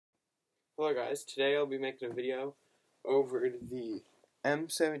Hello guys, today I'll be making a video over the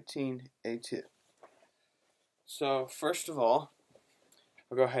M17a2. So first of all,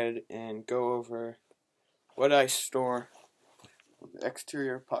 I'll go ahead and go over what I store in the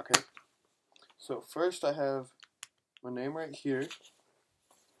exterior pocket. So first I have my name right here,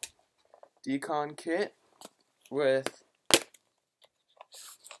 decon kit with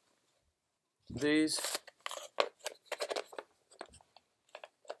these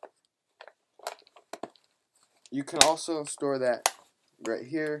you can also store that right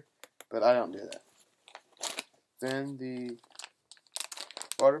here, but I don't do that. Then the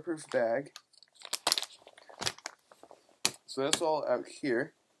waterproof bag. So that's all out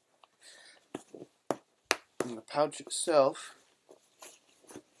here. In the pouch itself,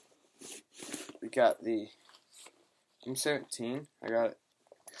 we got the M17. I got it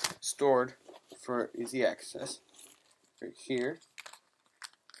stored for easy access. Right here,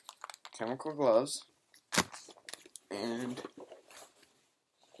 chemical gloves, and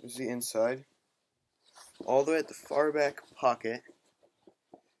there's the inside. All the way at the far back pocket,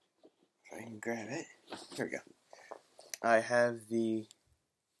 if I can grab it, here we go. I have the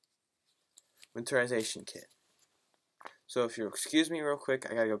winterization kit. So if you'll excuse me real quick,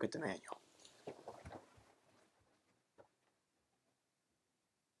 I gotta go get the manual.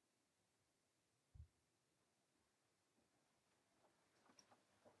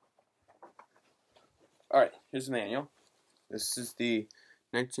 Alright, here's the manual. This is the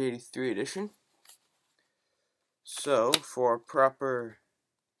 1983 edition. So, for proper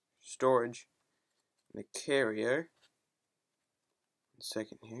storage in the carrier, one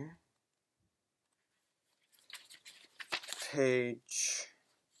second here, page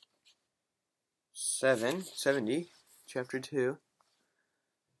 70, chapter 2,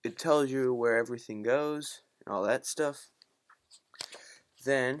 it tells you where everything goes and all that stuff.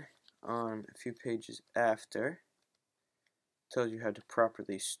 Then, on a few pages after, it tells you how to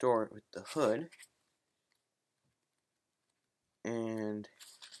properly store it with the hood. And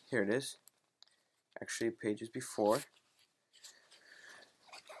here it is, actually pages before,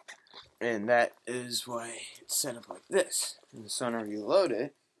 and that is why it's set up like this. And the sooner you load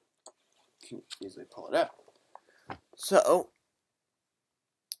it, you can easily pull it out. So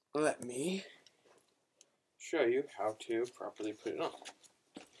let me show you how to properly put it on.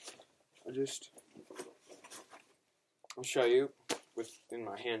 I'll show you within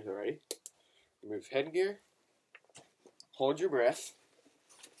my hands already. Remove headgear. Hold your breath.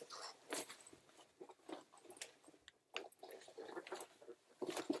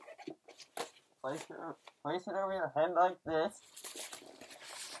 Place it over your head like this.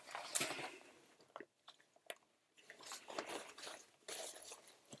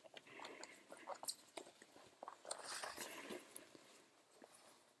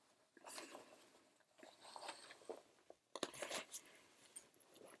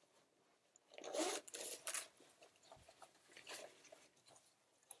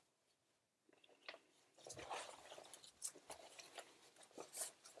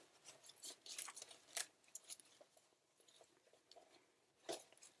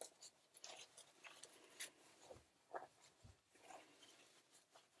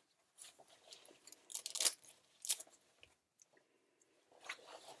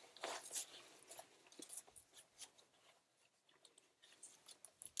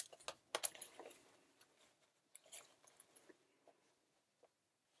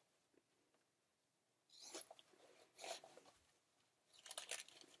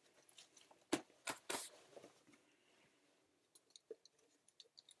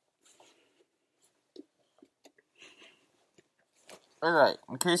 Alright,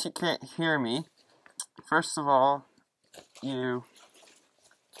 in case you can't hear me, first of all, you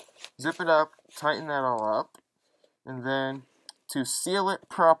zip it up, tighten that all up, and then to seal it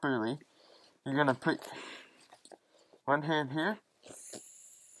properly, you're going to put one hand here,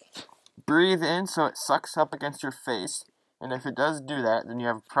 breathe in so it sucks up against your face, and if it does do that, then you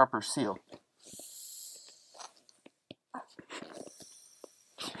have a proper seal.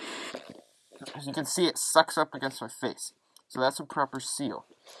 As you can see, it sucks up against my face. So that's a proper seal.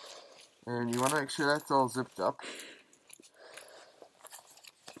 And you want to make sure that's all zipped up.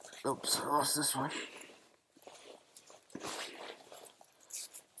 Oops, I lost this one.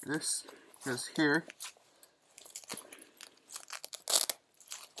 This goes here.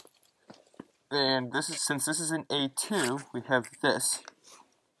 And this is, since this is an A2, we have this,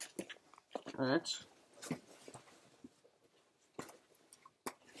 which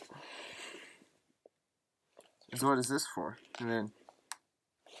is what is this for? And then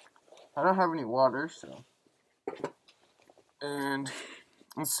I don't have any water, so, and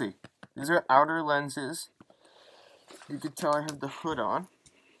let's see. These are outer lenses. You can tell I have the hood on,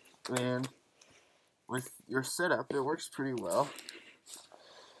 and with your setup, it works pretty well.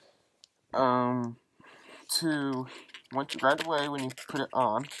 Right away when you put it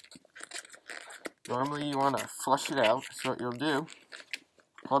on, normally you want to flush it out. So what you'll do,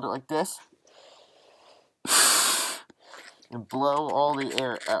 hold it like this, and blow all the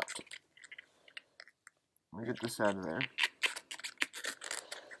air out. Let me get this out of there.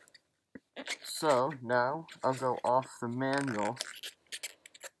 So now I'll go off the manual,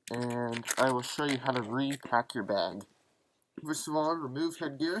 and I will show you how to repack your bag. First of all, remove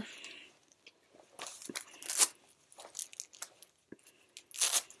headgear.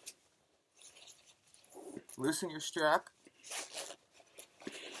 Loosen your strap.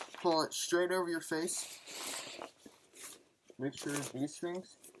 Pull it straight over your face. Make sure these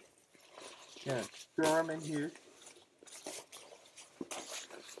strings, throw them in here,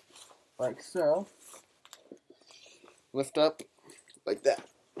 like so. Lift up, like that.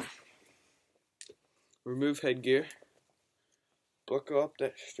 Remove headgear. Buckle up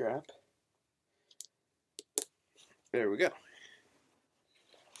that strap. There we go.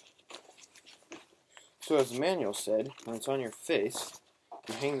 So as the manual said, when it's on your face,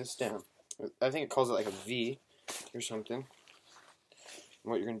 you hang this down. I think it calls it like a V or something. And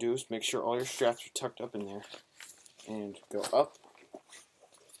what you're going to do is make sure all your straps are tucked up in there. And go up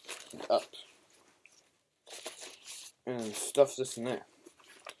and up. And stuff this in there.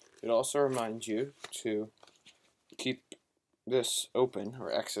 It also reminds you to keep this open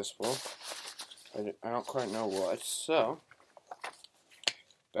or accessible. I don't quite know what. So,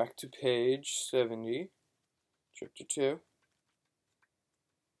 back to page 70, chapter 2.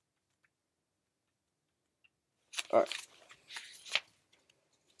 Alright.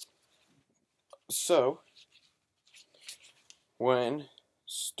 So, when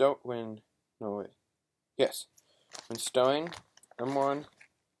stowing M1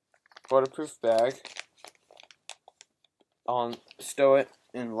 waterproof bag, stow it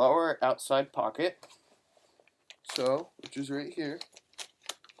in lower outside pocket, which is right here.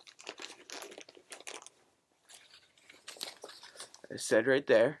 I said right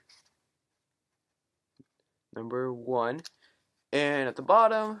there, number 1, and at the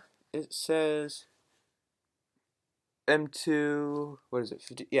bottom it says M2, what is it,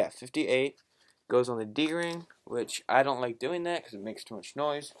 58, goes on the D-ring, which I don't like doing that because it makes too much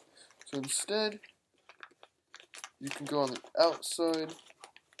noise. So instead, you can go on the outside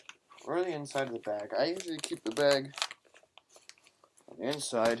or the inside of the bag. I usually keep the bag on the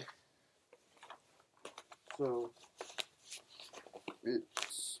inside, so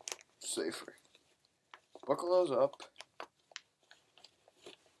it's safer. Buckle those up.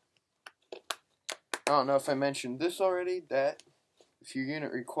 I don't know if I mentioned this already, that if your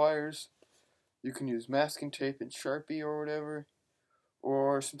unit requires, you can use masking tape and Sharpie or whatever,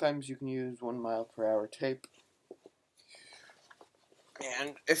 or sometimes you can use 1 mile/hour tape.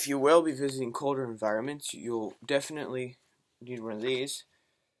 And if you will be visiting colder environments, you'll definitely need one of these.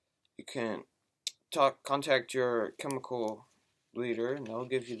 You can contact your chemical leader, and they'll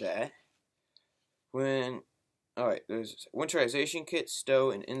give you that. Alright, there's winterization kit,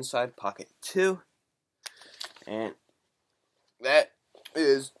 stow, and inside pocket 2. And that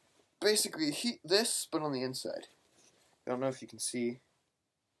is basically this, but on the inside. I don't know if you can see,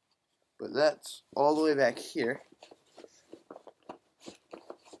 but that's all the way back here.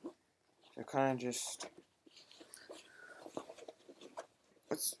 So kind of just,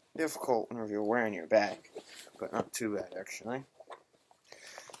 it's difficult whenever you're wearing your bag, but not too bad actually.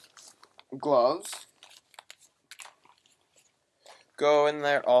 Gloves go in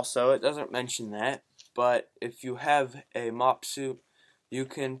there also. It doesn't mention that, but if you have a mop suit, you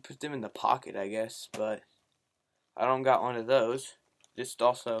can put them in the pocket, I guess, but I don't got one of those. Just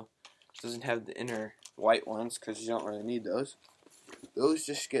also doesn't have the inner white ones because you don't really need those. Those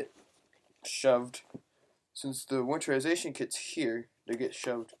just get shoved. Since the winterization kit's here, they get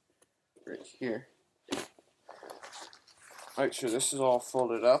shoved right here. Make sure this is all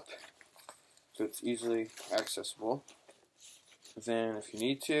folded up so it's easily accessible. Then if you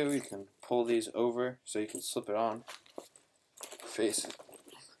need to, you can pull these over so you can slip it on. Face it.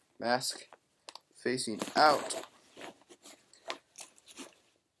 Mask facing out.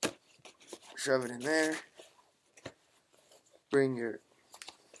 Shove it in there.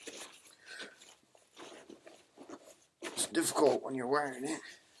 It's difficult when you're wearing it.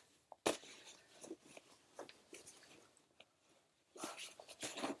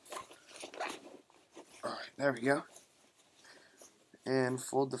 Alright, there we go. And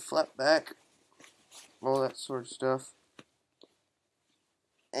fold the flap back, all that sort of stuff.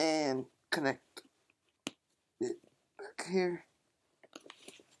 And connect it back here.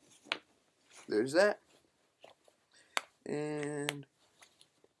 There's that. And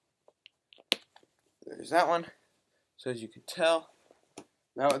there's that one. So as you can tell,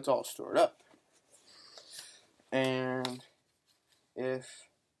 now it's all stored up. And if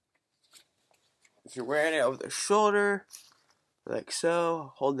you're wearing it over the shoulder, like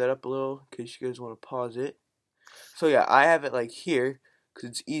so, hold that up a little in case you guys want to pause it. So yeah, I have it like here because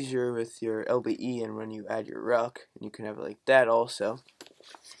it's easier with your LBE and when you add your ruck, and you can have it like that also.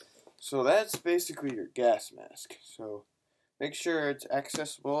 So that's basically your gas mask. So make sure it's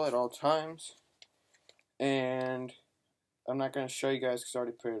accessible at all times. And I'm not going to show you guys because I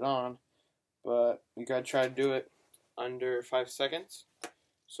already put it on, but you got to try to do it under 5 seconds.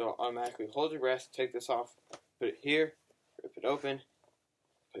 So automatically hold your breath, take this off, put it here, rip it open,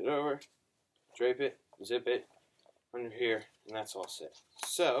 put it over, drape it, zip it under here, and that's all set.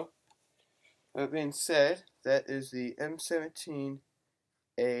 So, that being said, that is the M17a2.